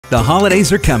The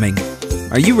holidays are coming.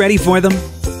 Are you ready for them?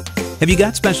 Have you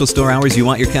got special store hours you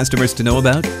want your customers to know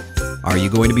about? Are you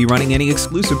going to be running any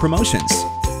exclusive promotions?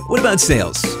 What about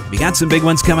sales? Have you got some big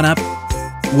ones coming up?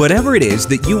 Whatever it is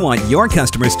that you want your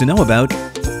customers to know about,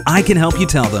 I can help you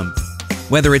tell them.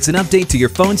 Whether it's an update to your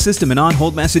phone system and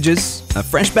on-hold messages, a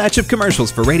fresh batch of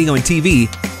commercials for radio and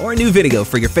TV, or a new video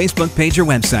for your Facebook page or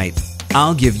website,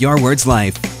 I'll give your words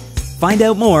life. Find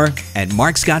out more at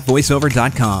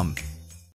markscottvoiceover.com.